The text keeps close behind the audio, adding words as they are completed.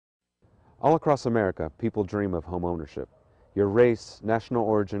All across America, people dream of home ownership. Your race, national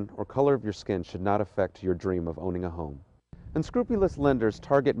origin, or color of your skin should not affect your dream of owning a home. Unscrupulous lenders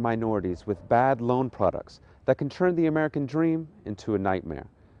target minorities with bad loan products that can turn the American dream into a nightmare.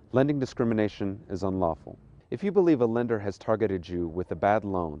 Lending discrimination is unlawful. If you believe a lender has targeted you with a bad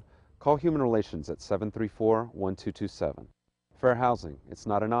loan, call Human Relations at 734-1227. Fair housing, it's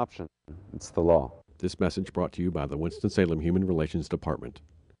not an option, it's the law. This message brought to you by the Winston-Salem Human Relations Department.